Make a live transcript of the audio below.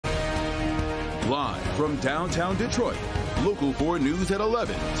Live from downtown Detroit, Local 4 News at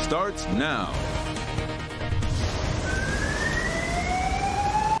 11 starts now.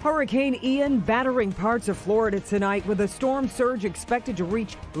 Hurricane Ian battering parts of Florida tonight with a storm surge expected to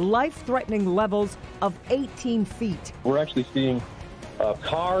reach life-threatening levels of 18 feet. We're actually seeing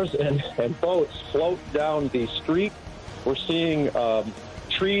cars and boats float down the street. We're seeing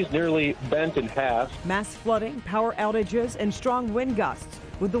trees nearly bent in half. Mass flooding, power outages, and strong wind gusts,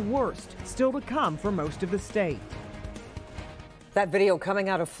 with the worst still to come for most of the state. That video coming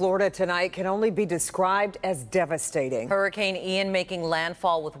out of Florida tonight can only be described as devastating. Hurricane Ian making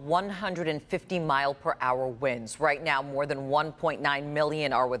landfall with 150-mile-per-hour winds. Right now, more than 1.9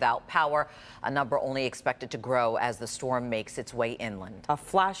 million are without power, a number only expected to grow as the storm makes its way inland. A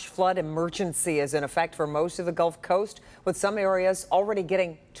flash flood emergency is in effect for most of the Gulf Coast, with some areas already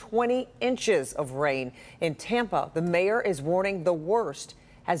getting 20 inches of rain. In Tampa, the mayor is warning the worst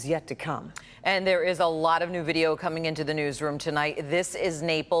has yet to come. And there is a lot of new video coming into the newsroom tonight. This is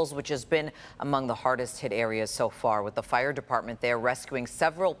Naples, which has been among the hardest hit areas so far, with the fire department there rescuing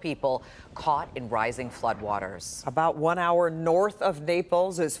several people caught in rising floodwaters. About 1 hour north of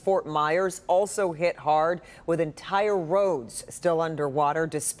Naples is Fort Myers, also hit hard, with entire roads still underwater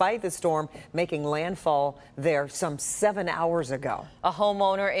despite the storm making landfall there some 7 hours ago. A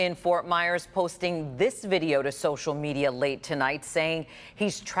homeowner in Fort Myers posting this video to social media late tonight, saying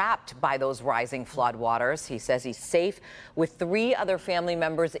he's trapped by those rising floodwaters. He says he's safe with 3 other family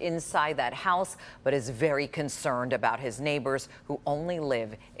members inside that house, but is very concerned about his neighbors who only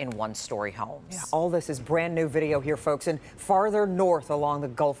live in one-story homes. Yeah, all this is brand new video here, folks, and farther north along the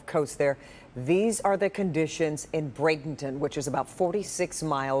Gulf Coast there. These are the conditions in Bradenton, which is about 46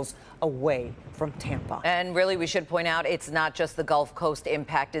 miles away from Tampa. And really, we should point out, it's not just the Gulf Coast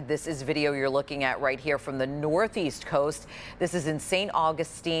impacted. This is video you're looking at right here from the northeast coast. This is in St.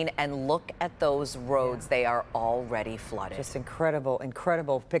 Augustine, and look at those roads. They are already flooded. Just incredible,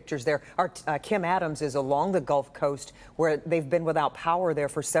 incredible pictures there. Our Kim Adams is along the Gulf Coast, where they've been without power there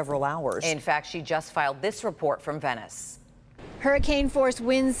for several hours. In fact, she just filed this report from Venice. Hurricane-force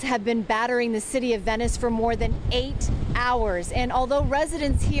winds have been battering the city of Venice for more than 8 hours. And although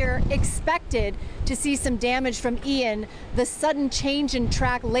residents here expected to see some damage from Ian, the sudden change in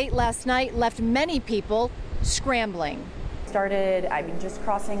track late last night left many people scrambling. Just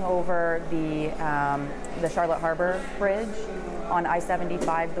crossing over the Charlotte Harbor Bridge on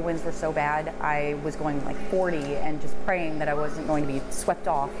I-75. The winds were so bad, I was going like 40 and just praying that I wasn't going to be swept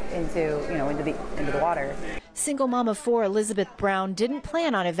off into the water. Single mom of 4, Elizabeth Brown, didn't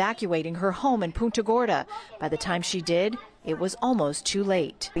plan on evacuating her home in Punta Gorda. By the time she did, it was almost too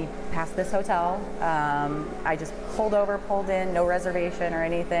late. We passed this hotel. I just pulled in, no reservation or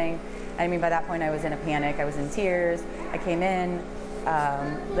anything. I mean, by that point, I was in a panic. I was in tears. I came in.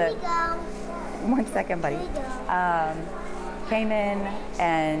 One second, buddy. Came in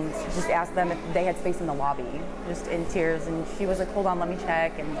and just asked them if they had space in the lobby, just in tears. And she was like, hold on, let me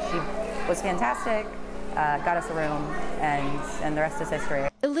check. And she was fantastic. Got us a room, and the rest is history.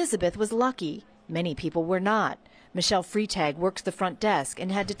 Elizabeth was lucky. Many people were not. Michelle Freitag works the front desk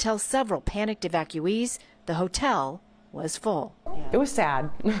and had to tell several panicked evacuees the hotel was full. It was sad.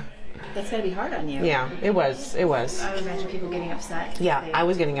 That's got to be hard on you. Yeah, it was. It was. I would imagine people getting upset. Yeah, I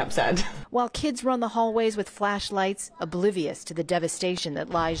was getting upset. While kids run the hallways with flashlights, oblivious to the devastation that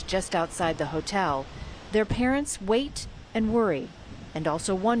lies just outside the hotel, their parents wait and worry, and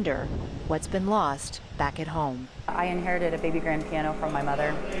also wonder what's been lost back at home. I inherited a baby grand piano from my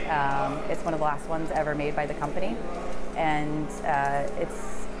mother. It's one of the last ones ever made by the company, and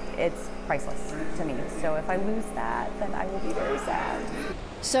it's priceless to me. So if I lose that, then I will be very sad.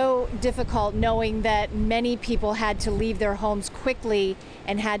 So difficult knowing that many people had to leave their homes quickly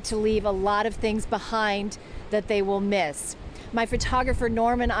and had to leave a lot of things behind that they will miss. My photographer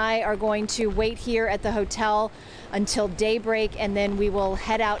Norm and I are going to wait here at the hotel until daybreak, and then we will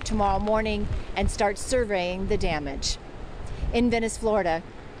head out tomorrow morning and start surveying the damage. In Venice, Florida,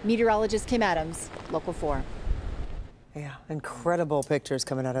 meteorologist Kim Adams, Local 4. Yeah, incredible pictures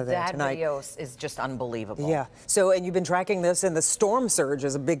coming out of there tonight. That video is just unbelievable. Yeah. So, and you've been tracking this, and the storm surge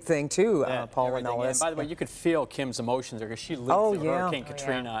is a big thing too, Paul, and all this. And by the way, you could feel Kim's emotions there, because she lived through Hurricane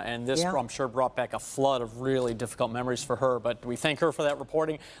Katrina, and this, I'm sure, brought back a flood of really difficult memories for her. But we thank her for that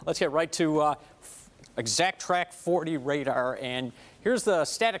reporting. Let's get right to Exact Track 40 radar, and here's the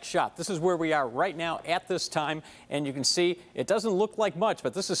static shot. This is where we are right now at this time, and you can see it doesn't look like much,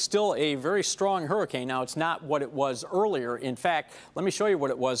 but this is still a very strong hurricane. Now, it's not what it was earlier. In fact, let me show you what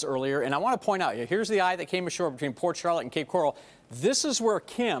it was earlier, and I want to point out, here's the eye that came ashore between Port Charlotte and Cape Coral. This is where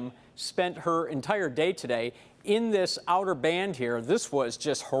Kim spent her entire day today. in this outer band here, this was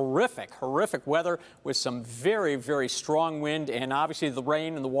just horrific weather with some very, very strong wind, and obviously the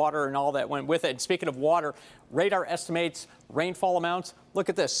rain and the water and all that went with it. And speaking of water, radar estimates rainfall amounts. Look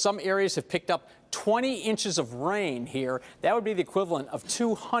at this. Some areas have picked up 20 inches of rain here. That would be the equivalent of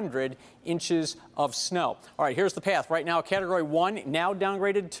 200 inches of snow. All right, here's the path. Right now, Category 1, now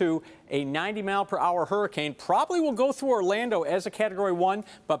downgraded to a 90-mile-per-hour hurricane. Probably will go through Orlando as a Category 1,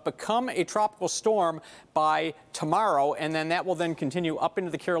 but become a tropical storm by tomorrow, and then that will then continue up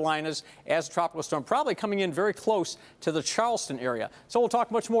into the Carolinas as a tropical storm, probably coming in very close to the Charleston area. So we'll talk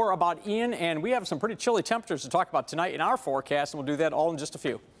much more about Ian, and we have some pretty chilly temperatures to talk about tonight in our forecast, and we'll do that all in just a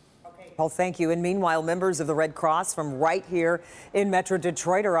few. Well, thank you. And meanwhile, members of the Red Cross from right here in Metro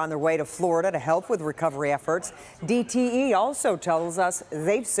Detroit are on their way to Florida to help with recovery efforts. DTE also tells us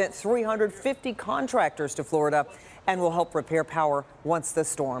they've sent 350 contractors to Florida and will help repair power once the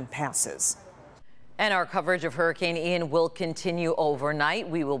storm passes. And our coverage of Hurricane Ian will continue overnight.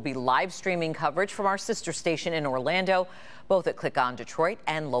 We will be live streaming coverage from our sister station in Orlando, both at Click On Detroit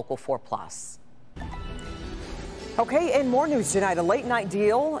and Local 4+. Okay, and more news tonight. A late-night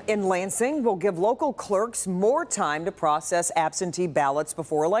deal in Lansing will give local clerks more time to process absentee ballots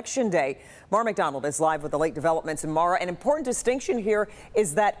before Election Day. Mara McDonald is live with the late developments. And Mara, an important distinction here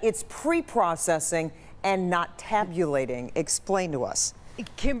is that it's pre-processing and not tabulating. Explain to us.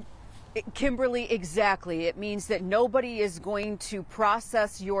 Kimberly, exactly. It means that nobody is going to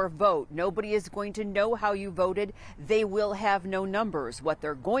process your vote. Nobody is going to know how you voted. They will have no numbers. What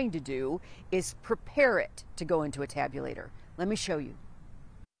they're going to do is prepare it to go into a tabulator. Let me show you.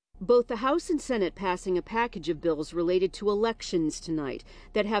 Both the House and Senate passing a package of bills related to elections tonight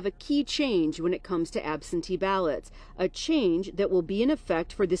that have a key change when it comes to absentee ballots, a change that will be in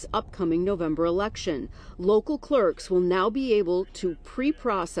effect for this upcoming November election. Local clerks will now be able to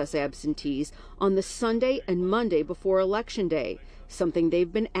pre-process absentees on the Sunday and Monday before Election Day, something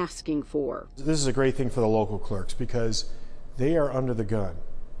they've been asking for. This is a great thing for the local clerks because they are under the gun.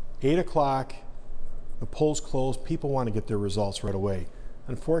 8 o'clock, the polls close, people want to get their results right away.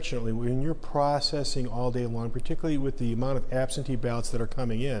 Unfortunately, when you're processing all day long, particularly with the amount of absentee ballots that are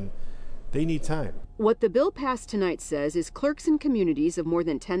coming in, they need time. What the bill passed tonight says is clerks in communities of more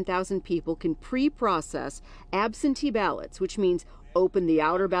than 10,000 people can pre-process absentee ballots, which means open the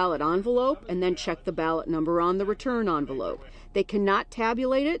outer ballot envelope and then check the ballot number on the return envelope. They cannot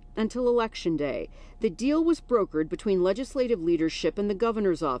tabulate it until Election Day. The deal was brokered between legislative leadership and the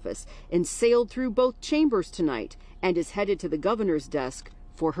governor's office and sailed through both chambers tonight and is headed to the governor's desk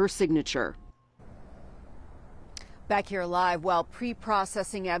for her signature. Back here live, while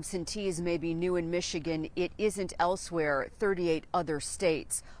pre-processing absentees may be new in Michigan, it isn't elsewhere. 38 other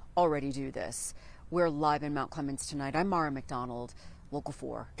states already do this. We're live in Mount Clemens tonight. I'm Mara McDonald, Local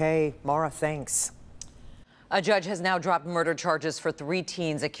 4. Hey, Mara, thanks. A judge has now dropped murder charges for 3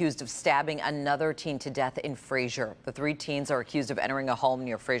 teens accused of stabbing another teen to death in Fraser. The 3 teens are accused of entering a home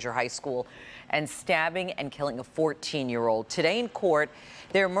near Fraser High School and stabbing and killing a 14-year-old. Today in court,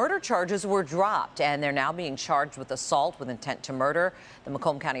 their murder charges were dropped, and they're now being charged with assault with intent to murder. The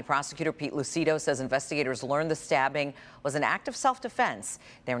Macomb County prosecutor, Pete Lucido, says investigators learned the stabbing was an act of self-defense.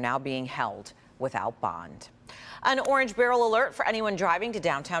 They're now being held without bond. An orange barrel alert for anyone driving to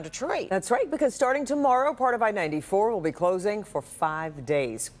downtown Detroit. That's right, because starting tomorrow, part of I-94 will be closing for 5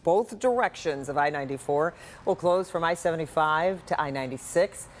 days. Both directions of I-94 will close from I-75 to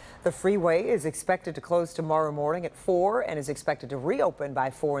I-96. The freeway is expected to close tomorrow morning at 4 and is expected to reopen by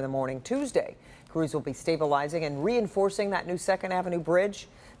 4 in the morning Tuesday. Crews will be stabilizing and reinforcing that new 2nd Avenue bridge.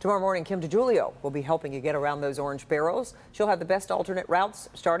 Tomorrow morning, Kim DeGiulio will be helping you get around those orange barrels. She'll have the best alternate routes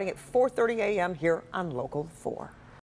starting at 4:30 a.m. here on Local 4.